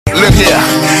Look here,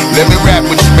 let me rap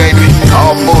with you, baby.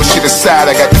 All bullshit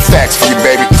aside, I got the facts for you,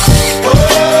 baby.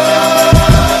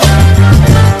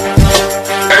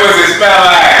 That was his spell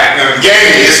like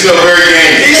gamey. It smells very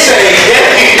gamey. He said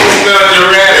gamey. It smells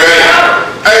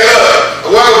giraffe. Hey,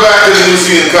 look, welcome back to the new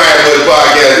season of Kanye Boy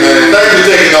Podcast, man. Thank you for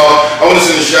taking off. I want to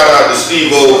send a shout out to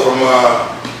Steve-O from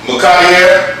Makati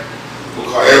here.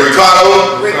 And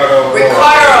Ricardo. Shout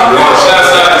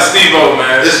out to Steve-O,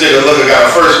 man. This nigga look got a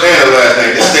first and a last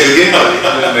name. This nigga getting money.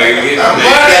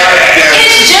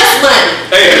 It's just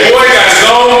money. Hey, the boy got his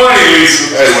own money,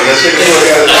 Lisa. Hey, when that nigga boy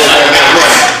got his own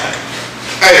money.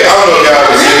 Hey, I don't know if y'all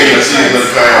been seeing the season of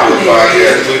the Kanye Boy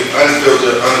Podcast. We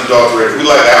unfiltered, unadulterated. We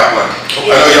like to have fun.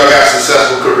 I know y'all got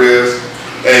successful careers.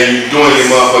 And you doing your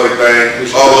motherfucking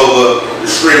thing all over the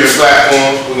streaming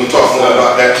platforms. We're gonna talk more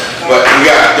about that. But we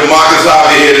got DeMarcus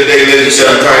Harvey here today, ladies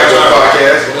and gentlemen, Kanye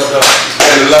Podcast.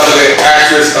 And the lovely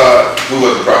actress, who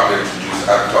was the proper introducer?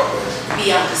 I can talk about this.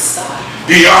 Bianca Star.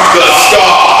 Bianca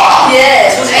Star.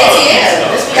 Yes, from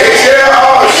ATL. ATL.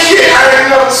 Oh shit! I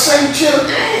didn't know the same chick.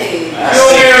 Hey. You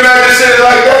don't even imagine saying it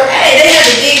like that. Hey, they had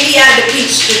to dig me out of the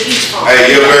peach farm.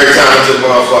 Hey, you're a very talented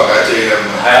motherfucker. I tell you that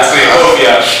much. I seen both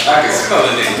y'all. I can smell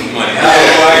the nigga money.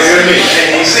 You hear me?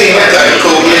 You seen that type of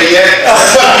cool yet?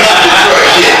 Detroit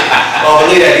shit. Oh,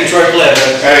 believe that Detroit play,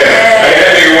 man. Hey,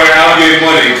 that nigga went out getting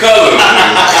money in color.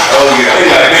 Oh yeah. They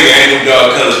like, nigga ain't no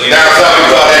dog colors. Down south we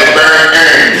call that burn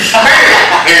orange.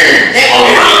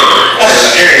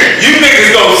 You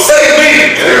niggas gonna save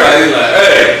me. Everybody's like,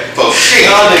 hey. For shit.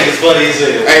 Y'all niggas funny as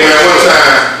hell. Hey man, one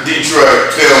time,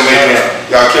 Detroit filmmaking,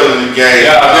 y'all killing the game.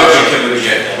 Yeah, I'm definitely killing the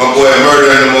game. My boy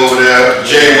murdering them over there.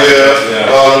 Jay Will,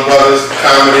 all them brothers,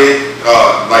 comedy,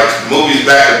 like movies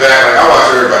back to back. Like I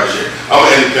watch everybody's shit. I'm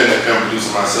an independent film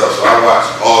producer myself, so I watch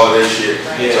all of their shit.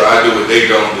 Yeah. So I do what they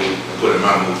don't do and put in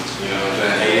my movies. You know what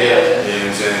I'm saying? Yeah. You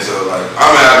know what I'm saying? So like,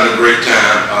 I'm having a great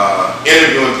time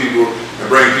interviewing people and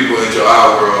bringing people into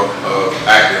our world of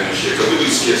acting and shit. Cause we do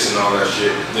skits and all that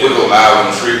shit. We go live on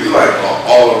the street. We like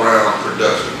all around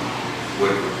production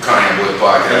with Kanye Boy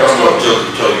Podcast. I don't know if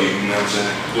Joseph told you, you know what I'm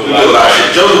saying? We do a lot of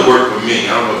shit. Joseph worked for me.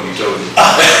 I don't know if he told you.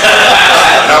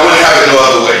 And I wouldn't have it no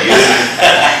other way. You know?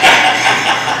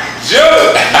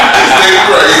 Joe!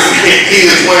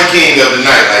 He is one king of the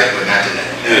nightlife, but not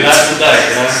tonight. Not tonight,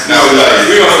 huh? Now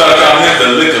We gonna start calling him the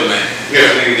liquor man.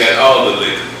 Yeah. Nigga got all the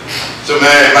liquor. So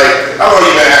man, like, how long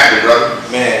you been acting, brother?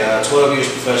 Man, 12 years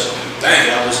professional.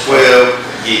 Dang. I was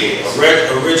 12 years.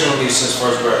 Originally since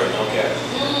first grade, okay.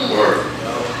 Word.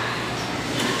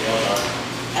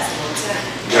 That's a long time.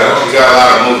 You got a lot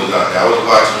of movies out there. I was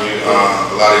watching you,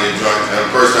 a lot of your joints. And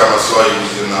the first time I saw you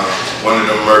was in one of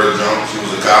them murder joints. You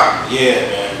was a cop. Yeah,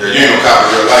 man. You ain't no cop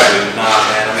in real life, is you? Nah,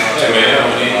 man, I'm not. Hey, man, that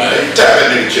don't even matter. You tap that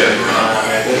nigga chest, man. Nah,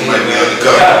 man. You might be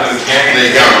undercover. And then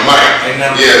you got my mic. Ain't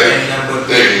nothing but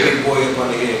There you big boy up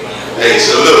on the head, man. Hey,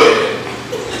 so look.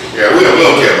 Yeah, we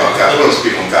don't care about cops. We don't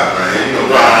speak on cops around here. You know,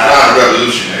 Ron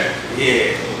revolutionary.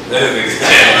 Yeah. That nigga's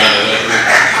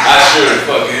I sure as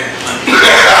fuck him. We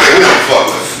don't fuck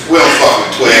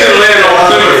with 12. You land on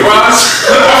Plymouth Rock.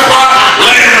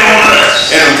 Land on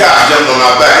us. And them cops jumped on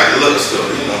our back at the liquor store.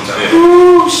 You know what I'm saying?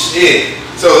 Ooh, shit.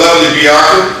 So lovely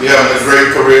Bianca, you're having a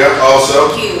great career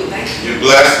also. Thank you. Thank you. You're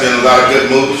blessed, been in a lot of good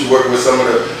movies. You work with some of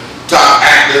the top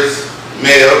actors,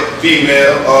 male,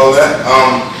 female, all that.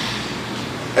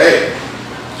 Hey,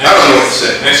 I don't know what to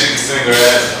say. And she can sing her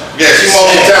ass off. Yeah, she's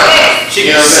multi-talented.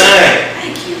 She You can know what I'm saying? sing.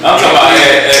 Thank you. I'm talking about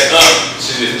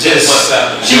she just busts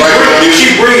out. She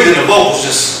breathed and the vocals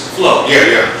just flow.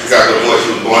 Yeah. She got the voice.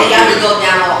 She was born You got to with it. go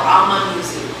download all my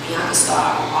music. Bianca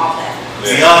Star on all that.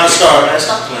 Beyond the Star, man.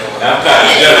 Stop playing with I'm kind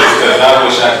of jealous because I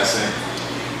wish I could sing.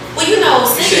 Well, you know,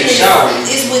 singing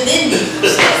is within me.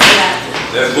 So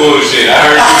That's bullshit. I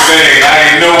heard you sing. I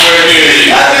ain't nowhere near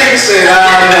you. I think it said, I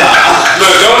don't know.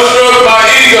 Look, don't stroke my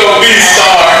ego,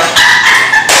 B-Star.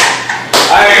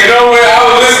 I ain't nowhere. I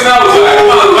was listening. I was like,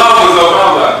 my mouth was open. I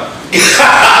was like,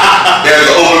 There's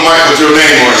an open mic with your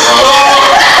name on it, Ron.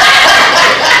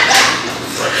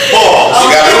 Pause. You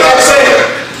got to say it.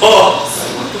 Pause.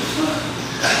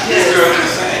 this girl can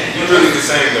sing. You really can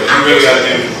sing, though. You really got to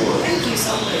do it for it. thank you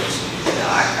so much. You know,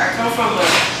 I come from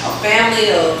a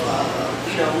family of,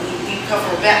 you know, we come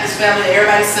from a Baptist family.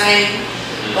 Everybody sang.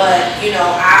 But, you know,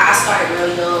 I started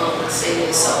really young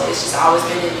singing, so it's just always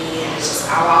been in me. And it's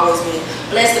just, I've always been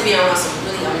blessed to be around some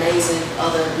really amazing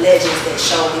other legends that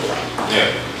show me the way. Yeah.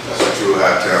 That's a true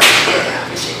hot town. Yeah, I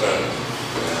appreciate that.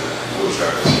 We'll try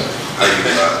to say. I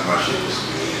utilize my shit.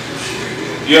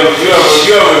 You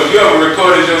ever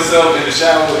recorded yourself in the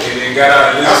shower and then got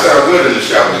out and I sound good in the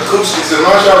shower. The acoustics in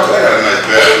my shower, I got a nice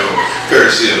bathroom.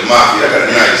 Courtesy of the mafia. I got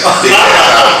a nice big ass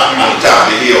house on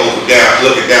top of the hill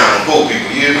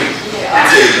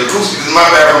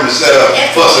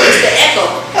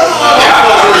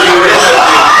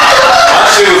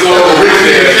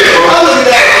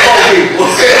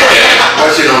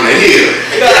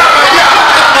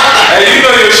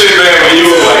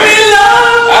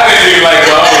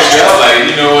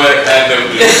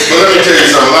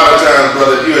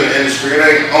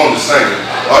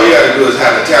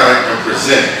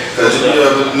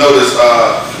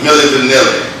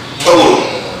Nelly. Total.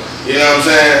 You know what I'm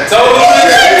saying? Total.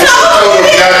 Total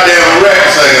goddamn rap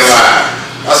singing live.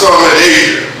 I saw him at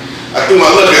Asia. I threw my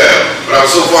look at him, but I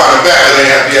was so far in the back I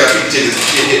didn't have VIP tickets and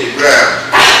shit hit the ground.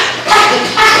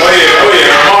 Oh yeah,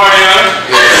 Marion.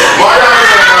 Marion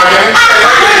is on my man.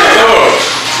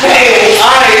 Hey,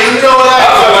 you know what I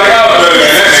feel like I was better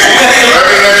than that nigga.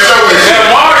 Every next show is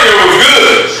That Mario was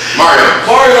good. Mario.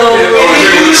 The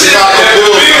biggest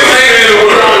nigga in the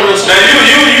world. Now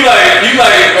you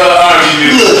like R&B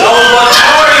music.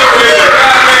 Mario is a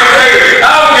goddamn nigga.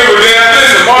 I don't give a damn.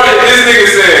 Listen, Mario, this nigga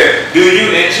said, "Do you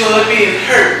enjoy being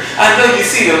hurt? I know you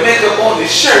see the makeup on his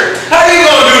shirt. How you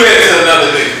gonna do that to another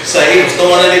nigga?" So he was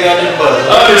throwing that nigga under the bus.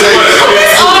 Under the bus.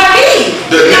 That's R&B.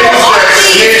 The No, niggas that R&B is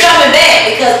snitch. coming back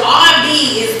because R&B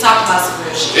is talking about some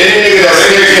real shit. Any nigga that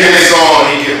snitch in his song,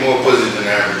 he get more pussy than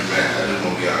the average man. I just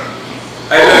gonna be honest.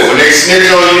 Hey, listen. When they snitch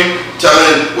on you,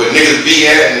 telling what niggas be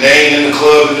at and they ain't in the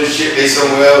club and this shit, they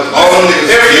somewhere else. All them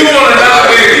niggas. If you want to knock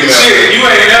get nigga shit, you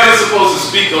ain't never supposed to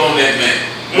speak on that man.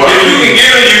 What? If you can get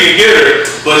her, you can get her,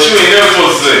 but you ain't never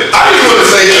supposed to say. I just want to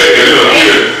say Hey, that.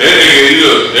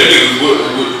 look, that nigga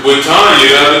with Tanya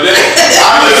the other day.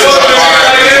 I listen to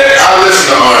R&B. I listen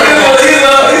to R&B.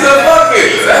 He's a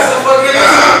fucking. That's a fucking.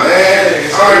 Nah, man,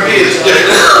 R&B is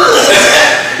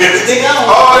different.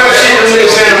 All that shit them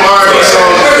niggas say them R&B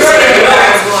songs.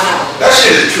 What's going on? That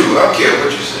shit is true. I don't care what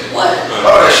you say. What?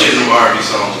 All that shit in them R&B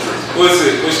songs is true. What's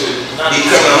it? He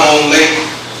coming home late.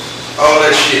 All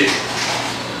that shit.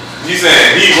 You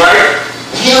saying he right?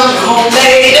 Young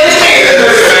homemade.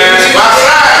 Listen, man. My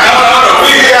side. Hold on.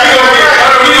 We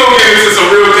gonna get into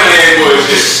some real Kanye boy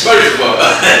shit. First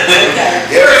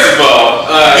of all,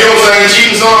 You don't sing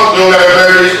cheating songs? You don't got a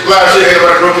marriage live shit? Ain't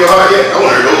nobody broke your heart yet? I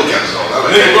want to hear those kind of songs. I like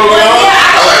nigga that. broke your heart.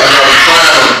 I like another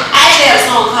clown. I actually have a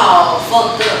song called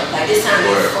Fucked Up. Like this time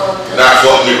it's fucked up. Not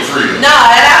fuck nigga free. No,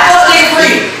 and I fucked nigga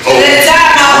free. Oh. And at the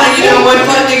time I was, wasn't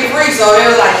fuck nigga free, so it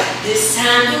was like, this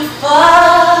time you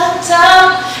fucked up,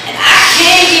 and I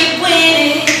can't get with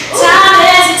it. Time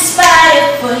has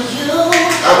expired for you.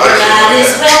 Might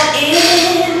as well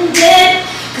end it,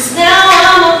 'cause now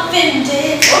I'm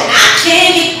offended, and I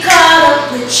can't get caught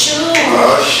up with you.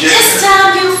 Oh shit. This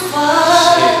time you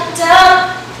fucked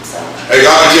up. So, Hey,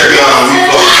 y'all can check it out on We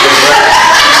Fuck With, right?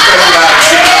 Specialized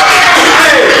shit.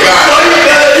 God, you're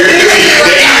doing it.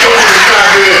 The ego is not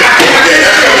good. Yeah,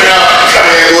 that's coming out.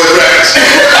 Coming in with records. You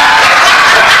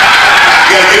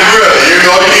gotta get real. You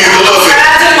know, you need a little bit. shout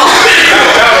out to the mom.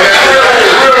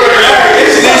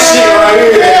 It's this shit right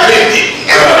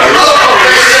here.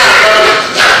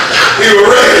 We were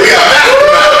ready. We got back.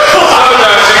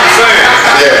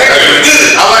 Yeah,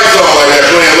 I like songs like that.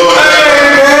 Playing Lord.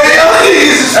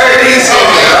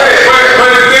 But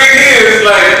the thing is,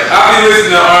 like, I be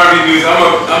listening to R&B music.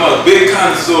 I'm a big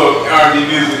connoisseur of R&B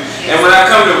music, and when I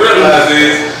come to realize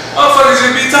is, motherfuckers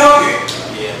just be talking.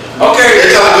 Okay, They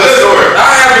tell a good story. I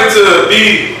happen to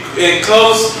be in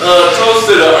close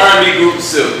to the R&B group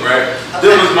Silk, right?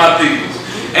 Them was my people.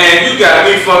 And you got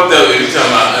me fucked up if you talking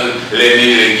about let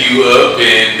me lick you up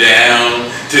and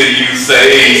down till you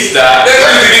say stop. That's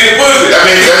just to get the pussy. That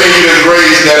means you just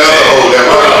raised that other hole. That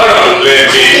Hold one. on. Let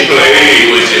me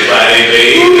play with your body,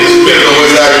 baby. You know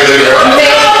what's out here, nigga.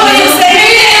 When you say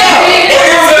It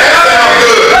was That sounds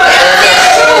good.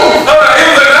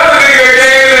 another nigga that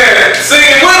came in there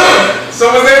singing with him. So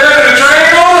was they ready to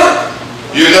train on him?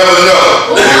 You never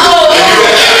know.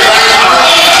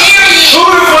 Who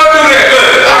the fuck do that? Look,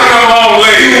 I come home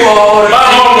late. My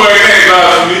homeboy came by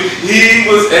for me. He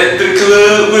was at the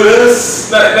club with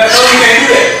us. No, he can't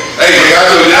do that. Hey, nigga, I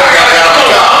told you I got out the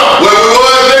top. Where we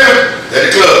was, nigga? At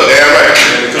the club, damn right.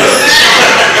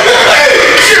 Hey,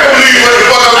 she don't believe what the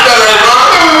fuck I'm telling her, bro.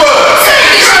 Where we was?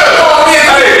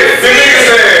 Hey, the nigga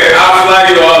said, I'll fly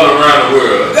you all around the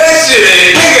world. That shit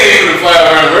ain't, nigga ain't gonna fly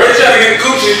around the world. He trying to get the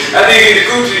coochie. I didn't get the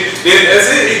coochie. Then that's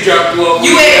it. He dropped you off.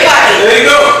 You ain't pocket. There you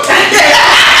go.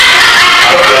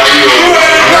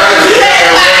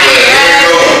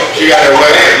 She got that way.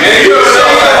 And you know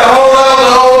The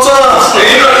whole time.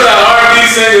 R&B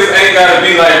singers ain't gotta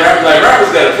be like rappers. Like rappers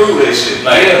gotta prove that shit.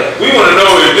 Like we wanna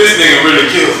know if this nigga really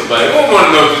killed somebody. We don't wanna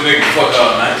know if this nigga fuck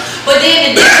all night. But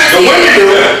then the difference The women do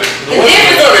it. the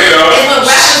difference No, they don't. is when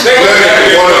rappers They look at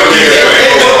it.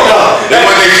 They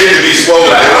want their shit to be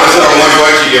swollen. They want to sit on one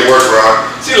joint, she get worse, bro.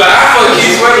 She like, I fuck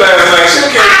Keith Sweat last night. She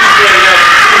don't care if Keith Sweat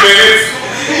last 2 minutes.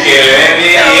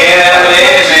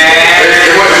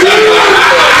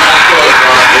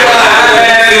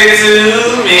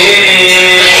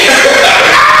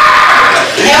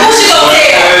 and who she gonna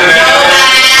tell?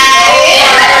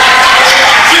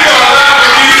 She gonna lie for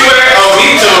Keith Sweat. Oh, he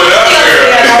tore it up, girl.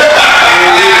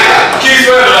 Keith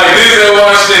Sweat like this.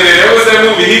 shit in there. What's that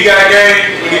movie? He Got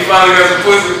Game when he finally got some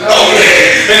pussy. Oh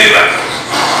yeah. And he like.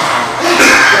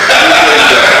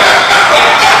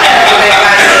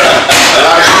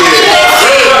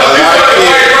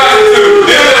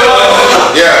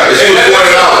 Yeah, she was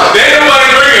 $40. They nobody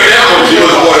bringing that movie. She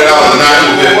was $40 and not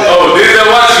 $250. Oh, Denzel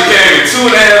Washington came in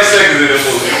 2.5 seconds in that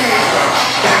movie.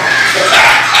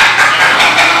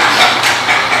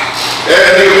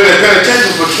 That nigga been in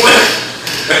penitentiary for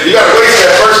 20. You gotta waste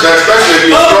that first, especially if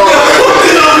you're strong.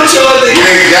 You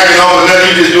ain't jacking off or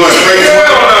nothing, you just doing straight. Hell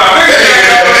no. That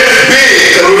nigga this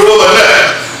big, cause we full of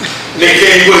nuts. Nigga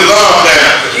can't even put his arms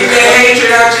down. Get that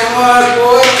hatred out your heart,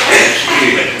 boy.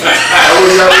 I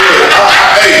wish I would.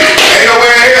 Hey, ain't no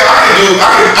way in hell I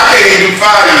can't even do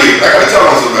 5 years. I gotta tell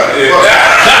on somebody. Yeah.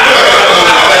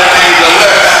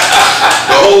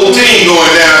 The whole team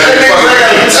going down there. I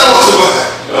gotta tell on somebody.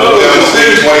 I'm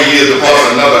spending 20 years upon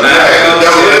another night.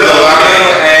 That was a lot.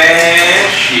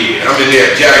 And shit. I'm in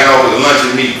there jacking off with lunch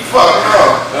and meat. Fuck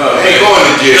no. I ain't going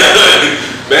to jail.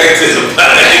 Back to the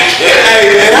body. Hey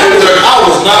man, I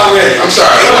was not ready. I'm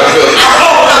sorry. I feel it. Let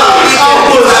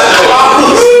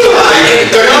me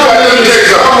tell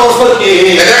you something.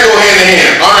 And that go hand in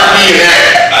hand. R&B and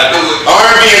acting. I do it.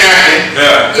 R&B and acting.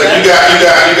 Yeah. Cause you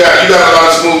got a lot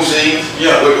of smooth scenes.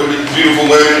 Yeah. With beautiful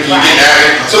women. You get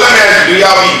acting. So let me ask you, do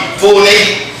y'all be full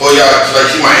naked? Or y'all, like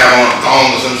she might have on a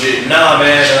thong or some shit? Nah,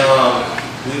 man.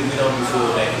 We don't be full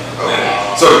naked. Okay.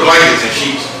 So the blankets and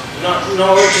sheets.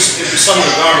 No, it be some of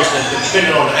the garments that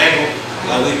depending on the angle,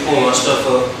 like we pull our stuff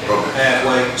up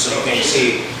halfway so you can't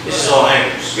see it. This is all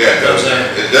angles. Yeah, You know what I'm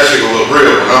saying? that shit go look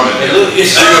real when I'm in there. Look,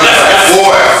 it's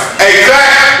Boy, hey,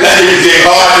 Zach, that shit get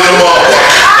hard in the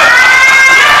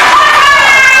motherfucker.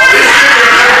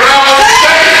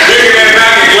 Bigger than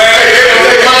back in glass. Hey,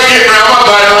 everything might get around my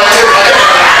body like this.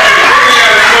 You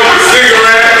gotta smoke a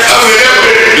cigarette.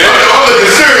 I'm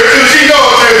looking serious too. She knows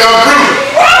I'm brutal.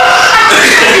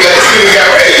 This nigga got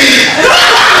ready.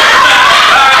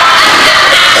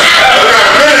 I'm trying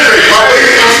to penetrate. My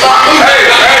waist don't stop moving.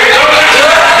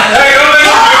 Hey, don't let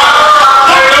you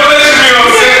be on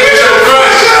set with your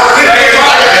crush. Hey,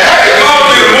 if I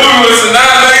was in a movie with some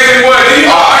non-legged boy, do you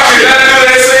actually not do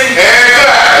that scene? And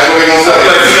that's what we gonna say.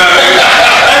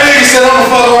 that nigga said I'm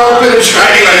gonna fuck around with a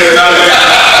train.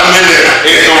 I'm in there.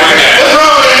 It's going in there. What's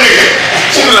wrong with that nigga?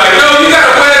 She was like, no, you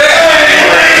gotta wear that.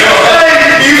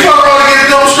 You fuck around and get a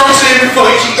dumb strong scene before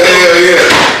you cheat. Hell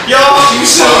yeah. Y'all, you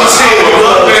said I'm saying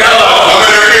I'm in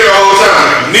her ear the whole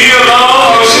time. Knee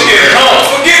along, she get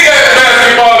humped. Forget that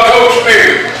basketball coach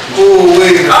nigga. Ooh,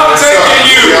 wait. I'm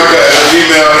taking you. Y'all got a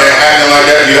female and acting like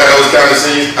that. You have those kind of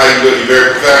scenes. How you do it? You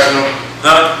very professional.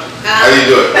 Huh? How you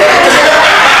do it?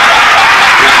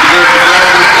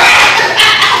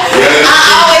 I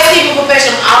always keep it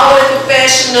professional. I'm always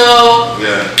professional.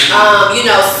 Yeah. You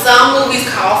know, some movies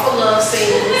call for love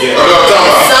scenes. Yeah. That's what I'm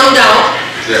talking about. Some don't.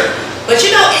 Yeah. But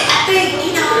you know, I think,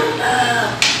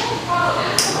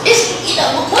 it's,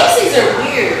 love scenes are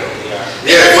weird.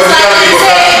 Yeah, but It's you like gotta be you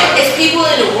said, professional. it's people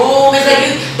in the room, it's like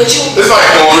you It's like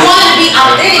porn. you want to be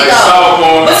authentic Like soft though.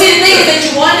 porn. But see the thing is that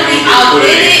you want to be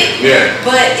authentic, Yeah.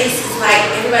 but it's like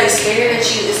everybody's staring at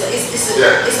you.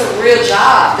 Yeah. It's a real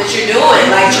job that you're doing,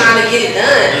 like trying to get it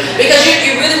done. Because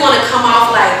you really want to come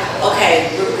off like, okay,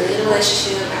 we're really in a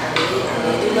relationship, I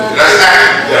really do love you. That's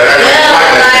acting. Yeah, that's Yeah,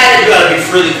 like that. You like, gotta be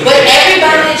freely but committed.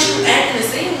 everybody that you acting the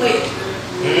same with,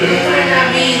 they might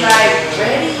not be like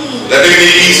ready. That nigga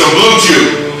need to eat some blue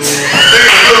chew.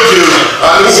 Blue chew.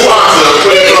 New sponsor.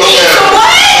 Put it on there.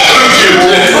 Blue chew.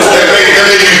 That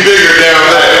make you bigger down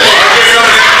there.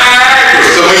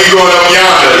 So when you going up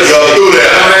yonder, you go through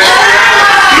that.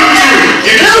 Blue chew.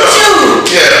 Get Blue yourself.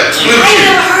 Chew. Yeah. Blue I ain't chew.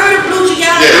 never heard of Blue Chew.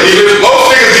 Yeah,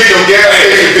 most niggas get them gas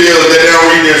station pills that they don't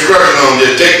read the instructions on.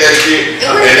 Just take that shit,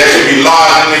 and that should be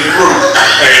lodged in the fruit.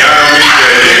 Hey, I don't need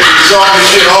that. You saw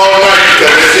this shit all night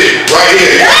because that's it, right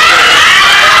here.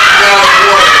 Now,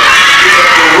 boy,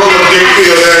 the roller dick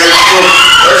pill there in your throat.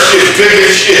 That shit's big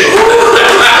as shit. I'm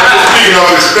just speaking on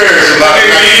experience That about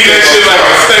nigga eat that shit like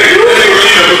a steak. That nigga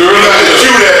eat a You gorilla. got to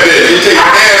chew that bitch. You take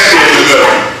your ass in the middle.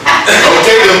 Don't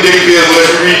take them dick pills unless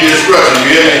you read the instructions,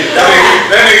 you hear me?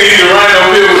 That nigga eat the rhino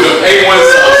pill with the A1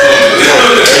 sauce on it.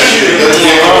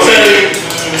 I'm telling you.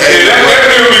 Hey, that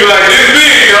nigga be like this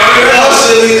big, you know?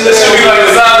 That should be like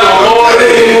the size of a boy.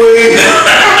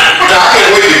 Nah, I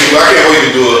can't wait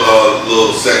to do a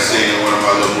little sex scene in one of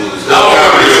my little movies. I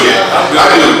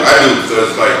do,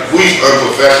 because like we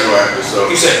unprofessional actors, so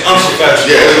You said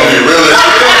unprofessional. yeah, it's gonna be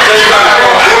real.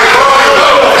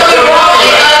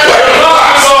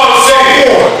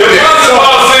 The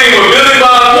basketball scene with Billy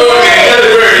Bob Thornton and Halle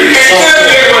Berry. You can't tell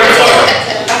me what you're talking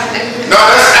about. No,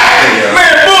 that's acting, yeah.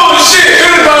 Man,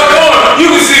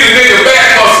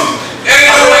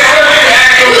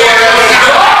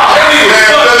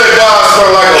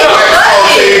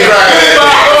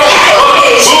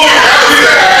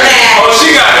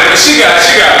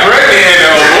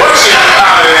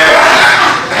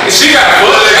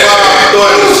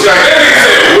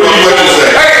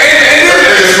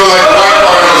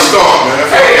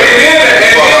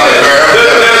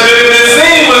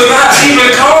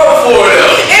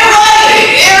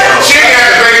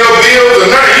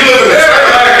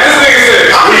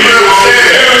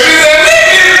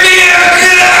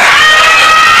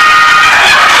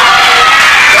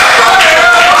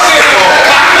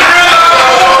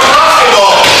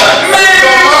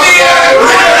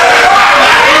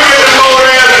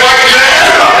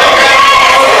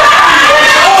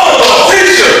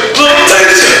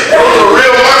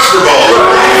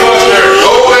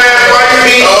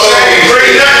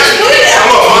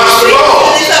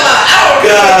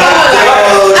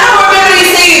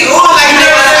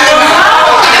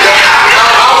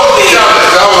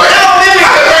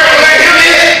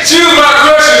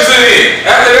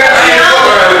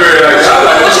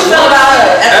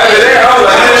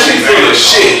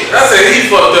 shit. I said, he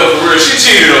fucked up for real. She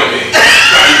cheated on me.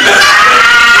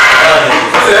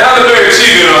 I said, Halle Berry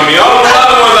cheated on me. All the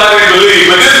other ones I didn't believe,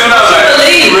 but this one I was like,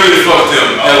 she really fucked him.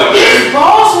 His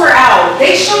balls were out.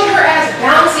 They showed her as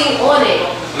bouncing on it.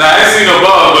 Nah, I ain't seen no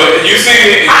ball, but you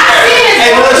seen it. I seen it.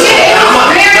 Hey, listen, Yeah,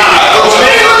 it was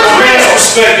very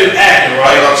perspective acting,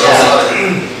 right?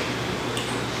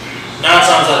 9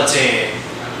 times out of 10,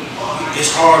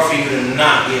 it's hard for you to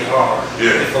not get hard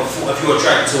if you're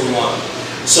attracted to a woman.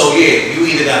 So yeah, you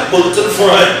either got to pull it to the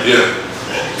front. Yeah.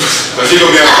 But she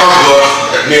gonna be uncomfortable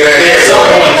near that ass.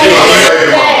 You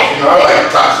know, I like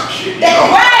toxic shit.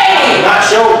 right. Not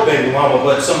your baby mama,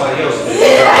 but somebody else's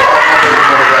baby mama.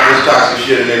 This toxic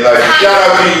shit in their life. Shout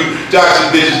out to you toxic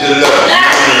bitches that love me.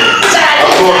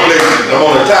 I'm going places. I'm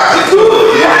on a toxic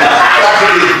tour. Yeah.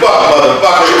 Toxic as fuck,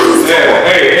 motherfucker. Yeah,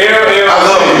 hey, I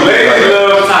love you. Ladies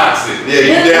love toxic. Yeah,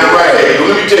 you damn right. Hey,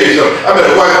 let me tell you something. I met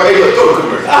a white woman. Hey, look, go to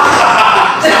commercial.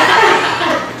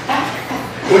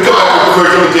 We come back to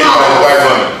commercial. Let me tell you about a white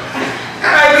woman.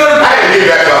 I didn't get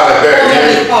back to Halle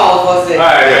Berry.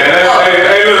 Alright, man.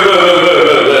 Hey, look.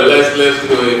 Let's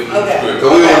do it. Okay. So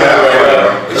we don't have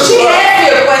right. She asked me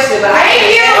a question, but I ain't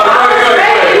hear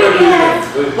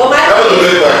Well, That was a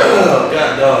good question. Oh,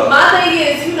 God, dog. my thing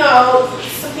is, you know,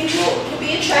 some people can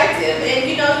be attractive, and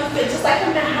you know, you feel just like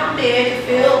how men can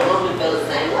feel, women feel the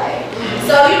same way.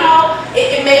 So you know,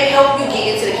 it may help you get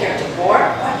into the character more,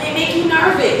 or it may make you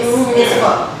nervous as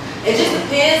fuck. It just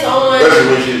depends on. Especially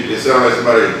when it sounds like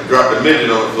somebody dropped a midget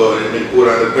on the floor and then pulled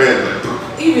out their pants.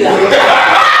 You be like, What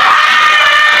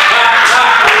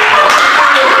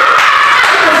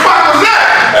the fuck was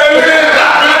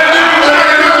that?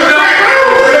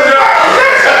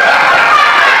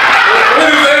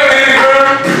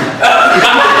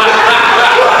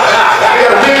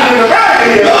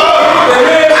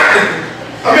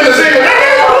 I'm gonna say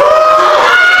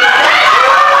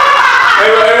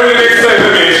Let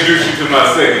me introduce you to my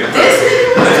second. Let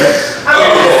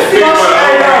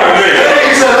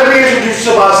me introduce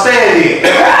you to my stand-in.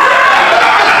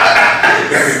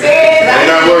 Ain't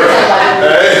not working.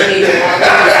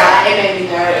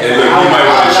 Hey, look, you might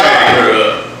want to shake her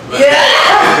up.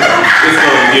 It's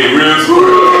gonna get real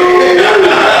squirrely.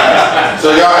 So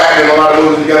y'all acting a lot of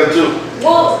movies together too?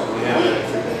 Well,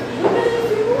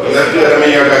 That's good. I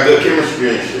mean, y'all got good chemistry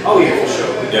and shit. Oh yeah, for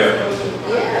sure. Yeah.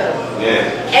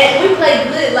 Yeah. and we play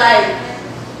good,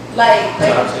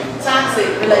 toxic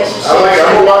relationships. I'm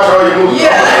gonna watch all your movies.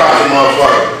 Yeah. I'm a toxic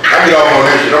motherfucker. I get off on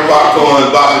that shit. I'm popcorn,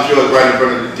 boxing shorts right in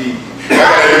front of the TV. I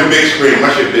got that big screen. My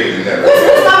shit bigger than that.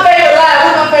 What's my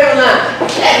favorite line?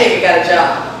 That nigga got a job.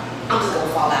 I'm just gonna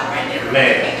fall out right there.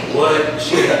 Man, what?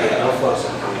 Shit, don't fuck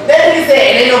something. That nigga said,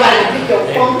 and ain't nobody gonna pick your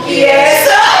funky ass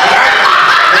up.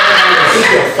 Keep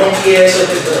your funky ass up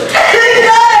in there. You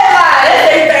know that line. That's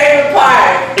their favorite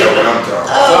part. That's what I'm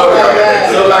talking. Oh my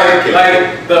God. So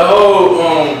like the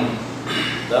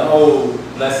whole,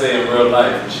 let's say in real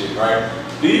life and shit, right?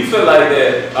 Do you feel like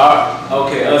that?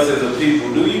 Us as a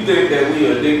people, do you think that we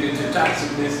are addicted to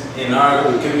toxicness in our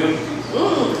communities?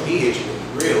 He hit you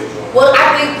with real drunk. Well,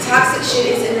 I think toxic shit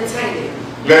is entertaining.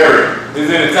 Very. It's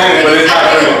entertaining, but it's not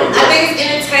I real. think it's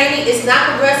entertaining. It's not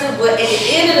progressive, but at the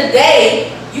end of the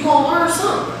day, you gonna learn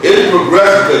something. It's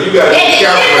progressive because you gotta At be the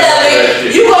careful end with of that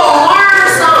it, shit. you gonna learn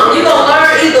something. You gonna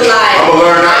learn either like I'm gonna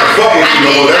learn not to fuck with you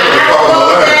no more. That's what the fuck I'm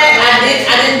gonna learn.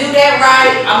 I didn't do that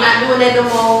right. I'm not doing that no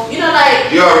more. You know, like.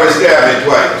 You already stabbed me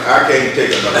twice. I can't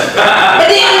take another stab. But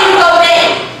then you go back.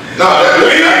 No, after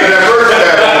that first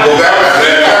stab, I'm gonna go back.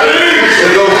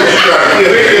 Let's go to you trying to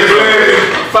kill me. You trying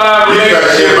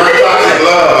to shit my toxic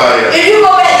love out here. If you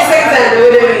go back the second time, do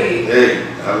it again. Hey,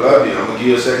 I love you. I'm gonna give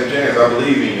you a second chance. I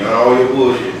believe in you and all your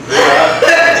bullshit.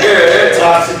 Yeah,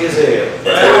 Toxic as hell.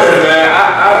 listen, man,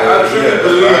 I truly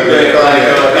believe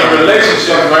that in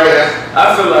relationships, right?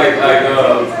 I feel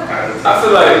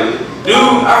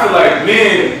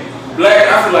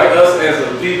like us as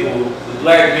a people, the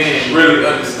black men really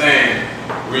understand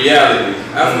reality.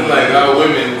 I feel like our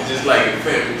women just like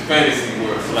fantasy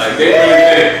works. Like they really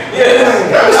think,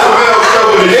 That was some male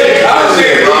chauvinism. I was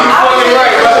saying, you fucking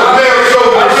right, That's some male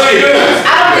chauvinism.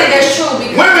 I don't think that's true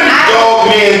because Women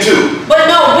dog men too. But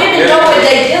no, women know what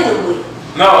they dealing with.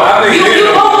 No, I think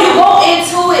You go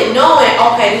into it knowing,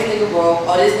 okay, this nigga broke,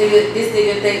 or this nigga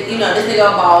think, you know, this nigga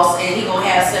a boss and he gonna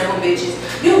have several bitches.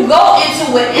 You go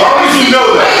into it. As long as you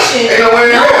know that. Ain't no way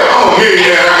in hell. I'm a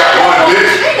millionaire and I got one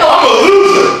bitch. I'm a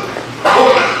loser.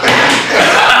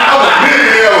 I'm a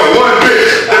millionaire with one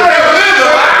bitch. The devil is a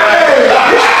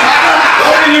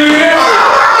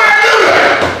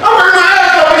I'm working my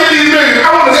ass off to get these niggas. I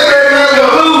want to stay around with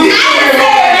a loser.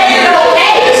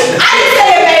 I didn't say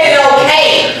it made it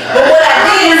okay. But what I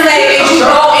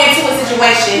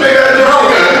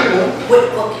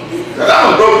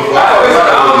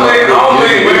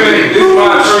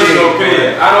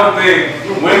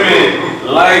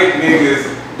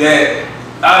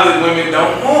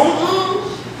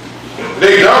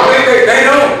They don't. They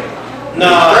don't.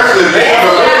 Nah. Especially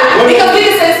Because we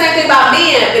can say the same thing about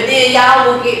men, but then y'all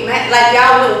will get mad, like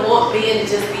y'all wouldn't want men to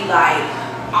just be like,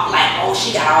 oh, she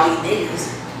got all these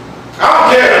niggas. I don't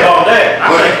care About that, I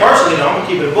think personally, though, I'm gonna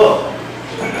keep it above.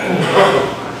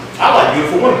 I like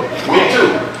beautiful women. Me too.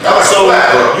 I like So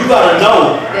you gotta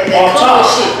know That off come top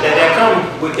with shit. that come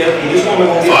with them. And this woman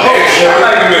gonna get I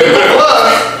like them in the middle.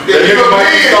 If you might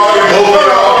be starting moving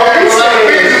on,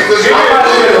 because you might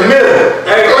be in the middle.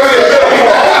 Hey, Go in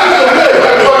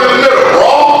the middle,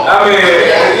 bro. I mean,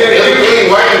 Clean,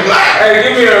 white and black. hey,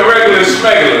 give me a regular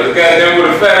smuggler, goddamn,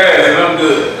 with a fat ass, and I'm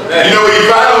good. You know what you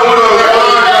probably want to do?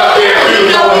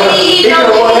 He know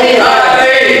I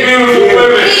hate beautiful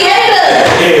women. He hate us.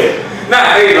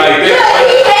 Not hate like that. Yeah,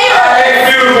 he hate I us. hate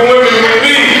beautiful women with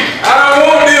me. I don't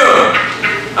want them.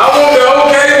 I want the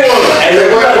okay one. Hey,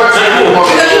 look, we gotta-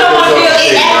 Because you don't want to feel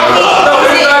inadequate. No,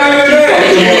 it's not even that.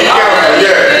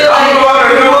 I'm going to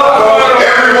do it.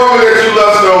 Every woman that you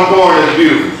love on porn is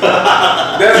beautiful.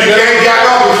 You can't jack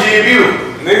off if she ain't beautiful.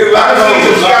 Niggas I like can see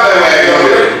some scallywag on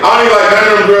there. I don't even like none of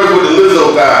them girls with the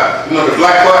Lizzo tie. You know, the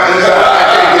black part inside.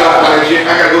 I can't get off on that shit. I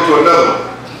gotta go to another one.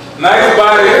 nice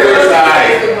body, that's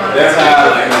alright. That's how I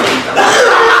like it.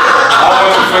 I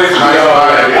want your face to be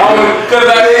alright. Because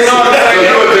I didn't know So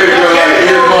you would take a girl like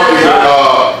Ear Bumpy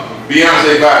with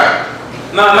Beyonce vibe.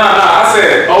 No, I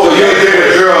said, So you would take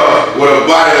a girl with a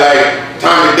body like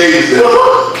Tommy Davis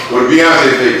with a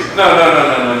Beyonce face. No.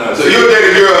 So you would take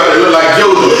a girl that look like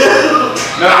JoJo.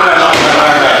 No.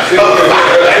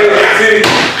 See,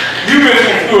 you've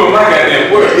been through my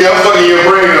goddamn work. Yeah, I'm fucking your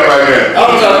brain up right now.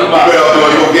 I'm talking You about. better off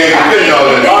doing your game and fitting all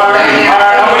that. Alright,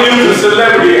 I'm gonna use a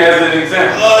celebrity as an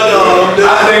example. I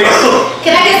think.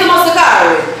 Can I get some more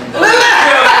Sakari?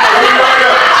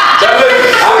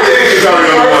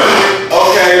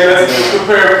 Okay, let's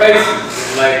compare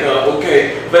faces. Like,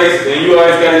 okay, faces, and you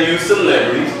always gotta use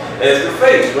celebrities as the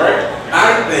face, right?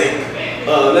 I think,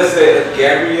 let's say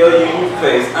Gabrielle Union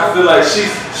face. I feel like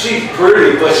she's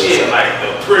pretty, but she ain't like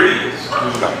the prettiest.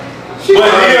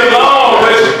 But Nia Long,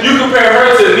 but you compare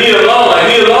her to Nia Long, like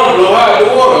Nia Long blow out the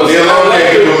water. Nia Long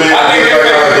ain't do, man. I think their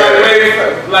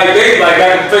faces like they got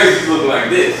the faces looking like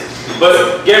this.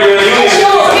 But Gabrielle Union. That's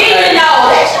your opinion,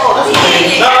 though. That's your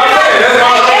opinion. No, I'm saying, that's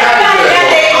my Everybody got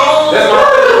their own. That's my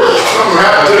Something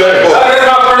happened to that boy. that's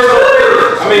my personal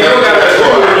opinion. I mean, you don't got to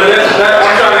agree with it, but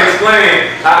I'm trying to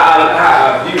explain how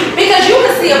I view it. Because you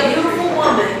can see a beautiful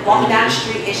woman walking down the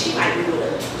street and she might be with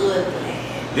a good man.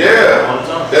 Yeah.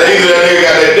 That either that nigga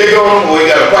got that dick on him or he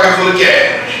got a pocket full of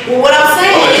cash. Well, what I'm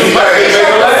saying Oh, is, you might it's make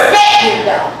your a laugh. perspective,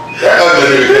 though. That ugly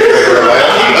nigga can't make her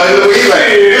laugh. He ugly. He like,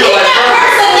 he It's look like not that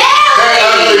personality.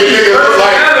 ugly nigga look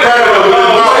like Predator with his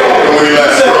mouth open when he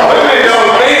like, Women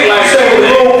don't think like Say a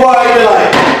little quiet, be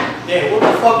like, damn, what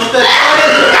the fuck was that? oh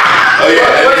yeah,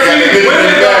 that But nigga got see, the bitch in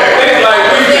women his don't bag. think like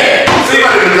we think. See,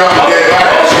 Somebody done dropped the dead body.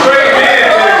 most straight men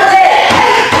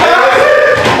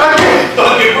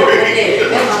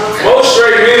most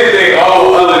straight men think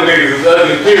all other niggas is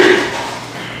ugly, period.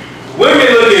 Women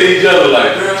look at each other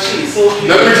like, girl, she's so cute.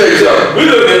 Let me tell you something. We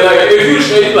look at like, if you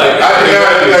straight, you like, I do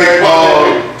not think all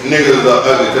niggas are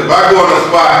ugly. If I go on a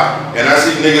spot and I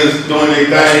see niggas doing their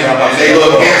thing and they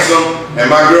look handsome and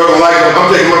my girl don't like them, I'm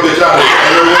taking my bitch out of here.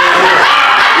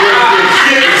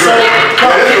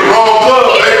 That's the wrong club,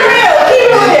 baby.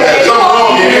 There's something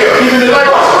wrong in here. Like,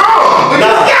 what's wrong? We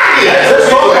just got here. Let's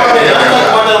talk about that. Let's talk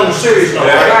about that on the serious note,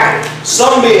 right? Right.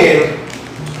 Some men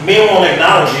won't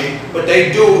acknowledge it, but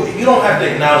they do. You don't have to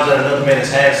acknowledge that another man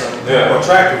is handsome or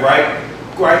attractive, right?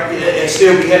 Right, and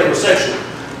still be heterosexual.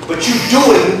 But you do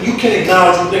it, and you can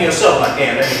acknowledge within yourself, like,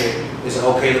 damn, that nigga is an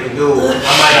okay looking dude. I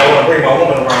might not want to bring my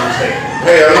woman around this thing.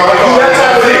 Hey, I'm not that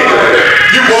type of thing.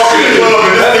 You walk in the club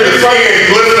and this nigga's skin is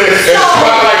glistening and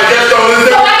spotlight just on this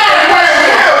nigga. Where the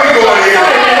hell we going here?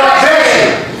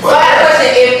 So I got a question.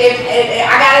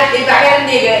 If I got a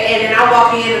nigga and then I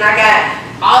walk in and I got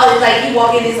all this, like he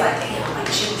walk in, he's like, damn, like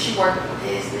she working with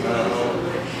this.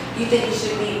 You think he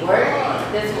should be working?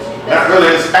 Not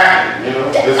really, it's acting, you know.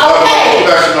 It's Okay.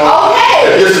 professional.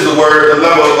 Okay. This is the word, the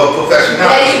level of There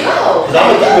professionality. you go. Cause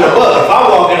I'm gonna keep it above. If I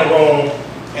walk in a room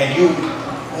and you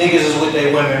niggas is with their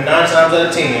women 9 times out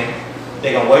of 10,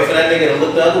 they gonna wait for that nigga to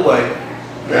look the other way.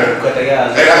 Yeah. Cut their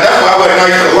eyes. And that's why I wear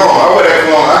nice cologne. I wear that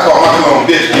cologne. I call my cologne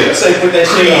bitch gift. Say put that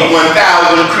shit Creed on.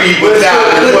 1000, Creed 1000,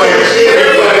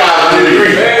 1000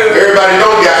 degree. Everybody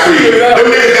know got Creed. Them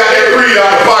niggas got that Creed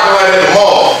out the parking lot at the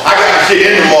mall. I got the shit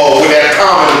in the mall with that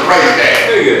common price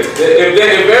tag. Nigga,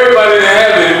 if everybody didn't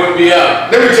have it, it wouldn't be out.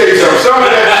 Let me tell you something. Some of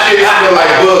that shit smell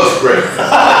like bug spray.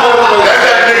 That's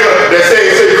that nigga that say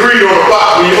Creed on the box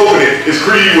when you open it. It's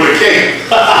Creed with a K.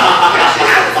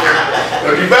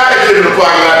 in the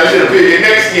parking lot. They should have put your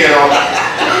neck skin on.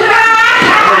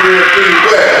 I'm here at Free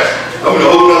West. I'm gonna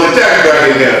open up the tax back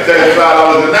in there.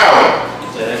 $35 an hour.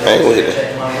 Ain't with it.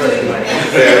 Check my resume.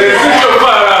 $5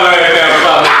 right now.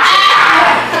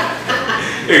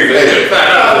 Hey, let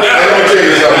me tell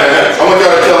you something, man. I want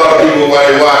y'all to tell all the people while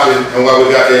they're watching and while we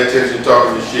got their attention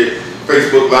talking this shit.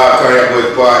 Facebook Live Kanye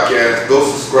Boys Podcast. Go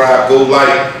subscribe, go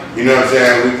like. You know what I'm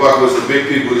saying? We fuck with some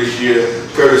big people this year,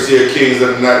 courtesy of Kings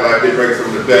of the Nightlife. They bring some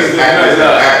of the best actors and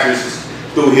actresses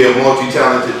through here,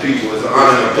 multi-talented people. It's an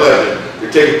honor and a pleasure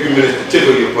to take a few minutes to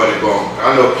tickle your funny bone.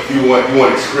 I know you want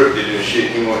it scripted and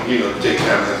shit. You want, to take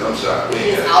time. I'm sorry.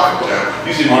 We ain't got time.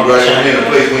 You should be right in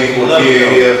a place we ain't gonna be in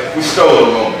here. We stole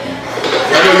a moment.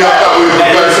 I know y'all thought we was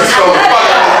gonna stole the fuck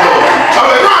out of the moment.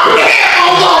 I'm like,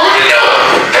 Robert, what you doing?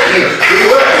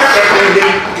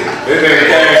 This nigga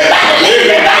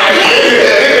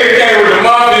came with the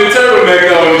mafia turtleneck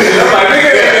on. I'm like,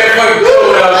 nigga, that fucking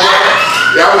cool out there.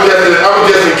 Yeah, I was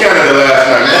just in Canada last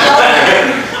night.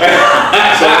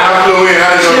 So when I flew in,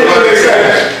 I didn't know what to say.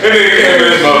 That nigga came with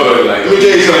this motherfucker like, Let me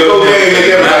tell you something, cocaine make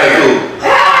everybody cool.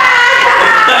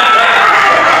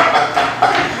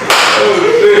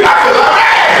 I feel like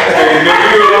hey, nigga,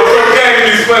 you was on cocaine and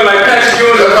you sweat like Patrick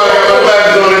Ewing. that's why I got my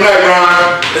glasses on tonight,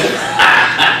 Ron.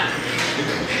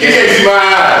 You can't see my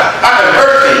eyes. I have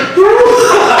earthy.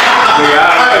 Nigga,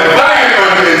 I have fire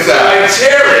on the inside. like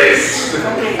cherries.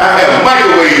 I have a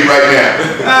microwave right now.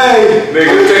 Hey.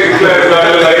 Nigga, taking classes out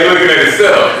there like he looking at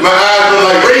himself. My eyes look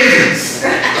like raisins.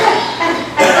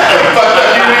 Fuck up,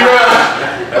 you read Ron?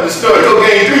 I was storing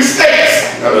cocaine 3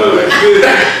 states.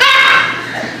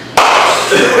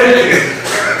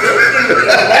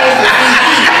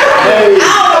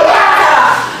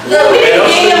 Look, we didn't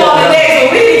get him on the next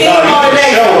one. We didn't get him on the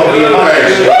next one. We didn't get him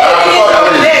on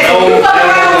the next one. You fuck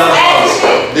around with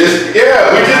action.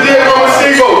 Yeah, we just did one with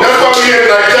Steve-O. That's why we here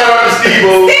tonight. Shout out to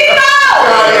Steve-O.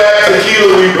 Cognac,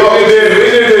 tequila, we both. We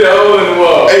just did a hole in the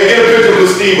wall. Hey, get a picture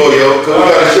with Steve-O, yo, because we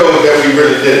got to show that we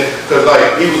really did it. Because,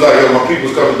 he was like, yo, my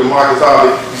people's coming to Marcus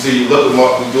Harvey. You see, you look them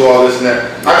up, we do all this and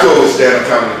that. I told him stand-up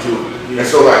comedy, too. And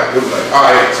so, it was like, all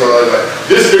right. So, I was like,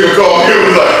 this nigga called me.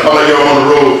 It was like, I'm like, yo, I'm on the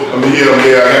road. I'm here, I'm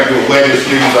there. I got to do a wedding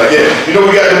street. He was like, yeah, you know,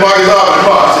 we got the Marcus Harvey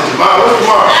tomorrow. I said, tomorrow? What's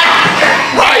tomorrow?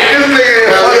 Right, this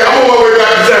nigga. I'm on my way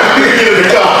back to town. We get in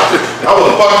the car. I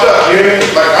was fucked up, you hear me?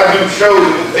 Like, I do shows,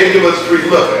 and they give us a free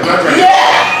look. And I drink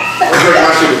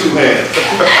my shit with 2 hands.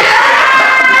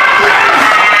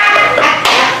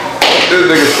 This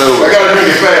nigga so. I gotta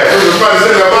drink it fast. We was trying to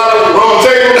send that bottle, wrong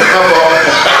table.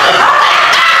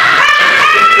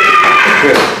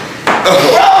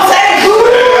 Wrong table.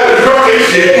 I was drunk this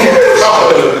shit.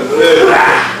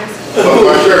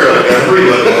 My shirt up, got free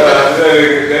look.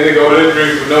 That nigga over there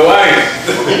drinks with no ice.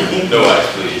 No ice,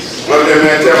 please. Look there,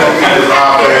 man, tell my people,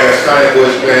 our fans, Kanye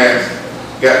Bush fans,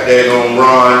 got that on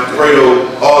Ron, Fredo,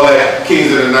 all that,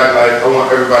 Kings of the Nightlife. I want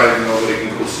everybody to know they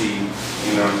can go see you.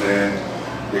 You know what I'm saying?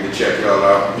 They can check y'all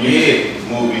out. Music,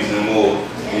 movies, and more.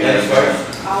 You know what I'm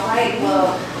saying? All right,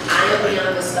 well, I am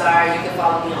Bianca Star. You can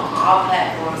follow me on all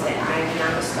platforms at I am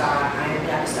Bianca Star,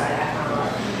 IamBiancaStar.com.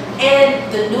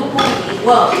 And the new movie,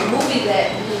 the movie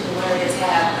that me and the Warriors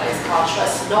have is called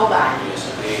Trust Nobody.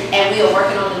 And we are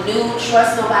working on the new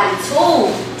Trust Nobody 2.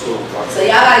 So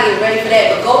y'all gotta get ready for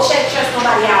that. But go check Trust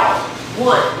Nobody out.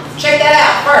 1. Check that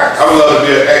out first. I would love to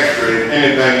be an extra in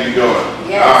anything you're doing.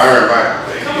 Yes. I earn my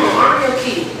thing. Come on, earn your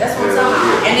key. That's what I'm Yeah, talking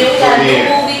about. yeah. And then we got a new Yeah.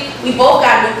 movie. We both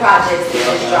got new projects that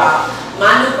just dropped.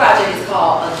 My new project is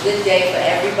called A Good Day for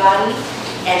Everybody.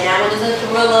 And that one is a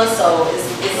thriller, so it's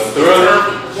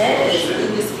thriller? Yes,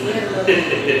 we just be in a little bit.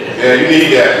 Yeah, you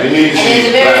need that. You need to And see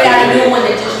then the very got a new one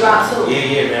that just dropped too.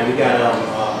 Yeah, man. We got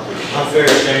Unfair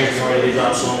Exchange already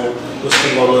dropped soon with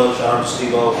Steve-O Love. Shout out to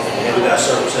Steve-O. And we got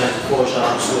Circumstance 4. Shout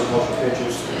out to Swift Motion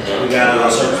Pictures. We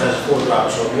got Circumstance 4 drop.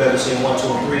 So if you haven't seen 1, 2,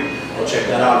 and 3, go check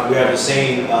that out. If you haven't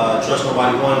seen Trust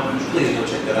Nobody 1, please go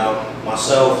check that out.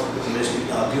 Myself, Miss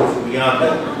Beautiful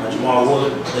Bianca, Jamal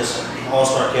Wood. Listen,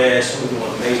 all-star cast. We're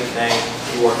doing amazing things.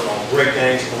 We're working on great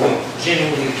things. And we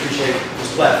genuinely appreciate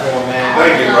this platform, man.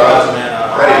 Thank you, bro. Man,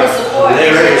 All the support.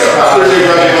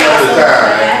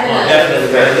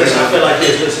 definitely, man. Listen, I feel like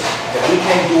this. Listen, if we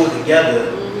can't do it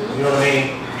together, you know what I mean,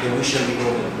 then we shouldn't be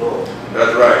doing it abroad.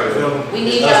 That's right. You feel me? We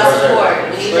need That's y'all right support.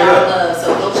 there. We need Straight y'all up. love. So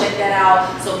go check that out.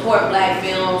 Support black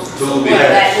films. Support Tubi.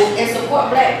 black movies. And support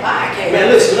black podcasts. Man,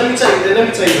 listen, let me tell you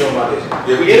something about this.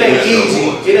 Yeah, we It can ain't do that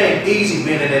easy. stuff. It ain't easy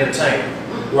being an entertainer,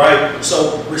 right?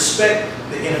 So respect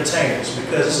the entertainers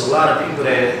because there's a lot of people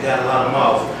that got a lot of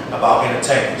mouth, about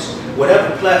entertainers.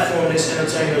 Whatever platform this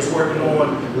entertainer is working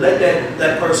on, let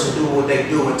that person do what they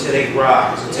do until they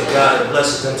rise, until God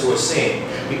blesses them to ascend.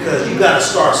 Because you gotta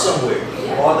start somewhere.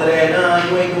 All of that, nah,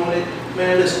 you ain't doing it.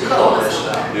 Man, listen, cut all that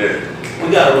shit out. Yeah.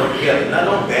 We gotta work together. Now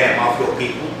don't bam off your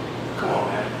people. Come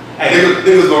on, man. Hey,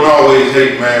 Niggas gonna always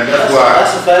hate, man. That's why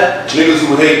that's a fact. niggas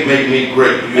who hate make me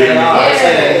great. You hear me? I'll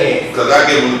say that again. Cause I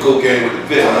give them the cocaine with the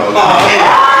fist and all that.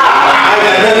 I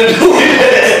got nothing to do with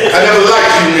that. I never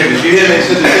liked you niggas. You hear me?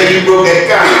 Since the day you broke that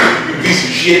car, you piece of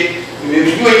shit. You hear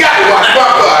me? You ain't got to watch my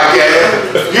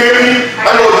podcast. You hear me? I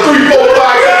know it's 3, 4,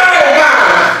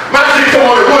 5. My shit come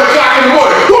on at 1 o'clock in the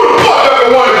morning. Who the fuck up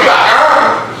at 1 o'clock,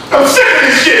 huh? I'm sick of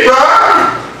this shit, bro.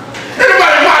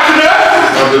 Anybody watching us?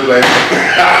 I'm just playing.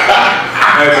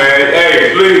 Hey man,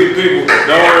 hey, please, people,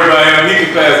 don't worry about him. He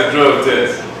can pass a drug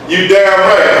test. You damn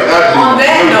right. On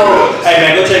that note. Hey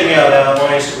man, go check me out on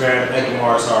Instagram at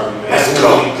Morris Harvey, man. Let's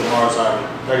go. Morris Harvey,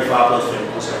 35+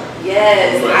 family.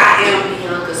 Yes, I am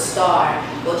Bianca Star.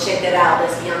 Go check that out.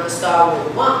 That's Bianca Star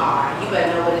with 1 R. You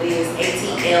better know what it is.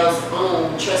 ATL's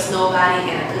own. Trust nobody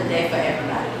and a good day for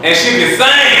everybody. And she can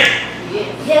sing.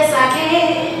 Yes, I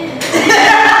can.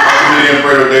 I'm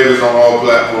Fredo Davis on all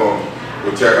platforms. Go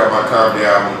check out my comedy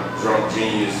album, Drunk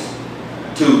Genius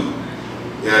 2.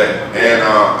 Yeah, and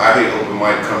I hate open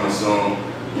mic coming soon.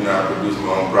 You know, I produce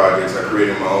my own projects. I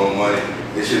created my own money.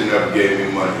 They should have never gave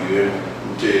me money. You hear me?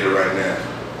 I'm tell you that right now.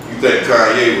 You think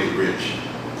Kanye was rich?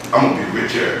 I'm gonna be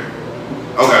richer.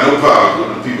 I don't got no problems with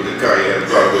the people that Kanye had a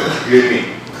problem with. You hear me?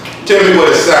 Tell me what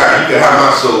it's signed. You can have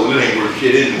my soul. It ain't worth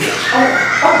shit anyway.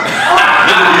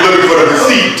 You be looking for the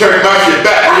receipt. Turn my shit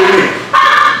back. You hear me?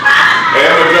 Hey,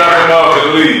 I'm gonna drop him off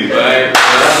and leave, right?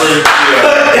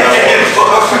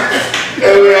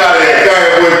 Hey, we out here. Kanye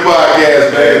Boy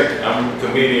Podcast, man. I'm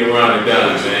comedian Ronnie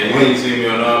Dunn, man. You can see me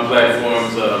on all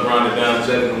platforms. Ronnie Dunn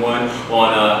 71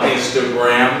 on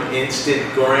Instagram.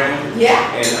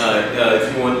 Yeah. And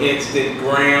if you want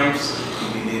Instagrams,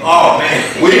 Oh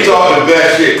man. We talking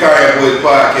best shit, Kanye Boy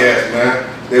Podcast, man.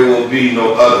 There will be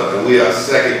no other, and we are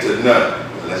second to none.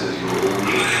 Unless it's you.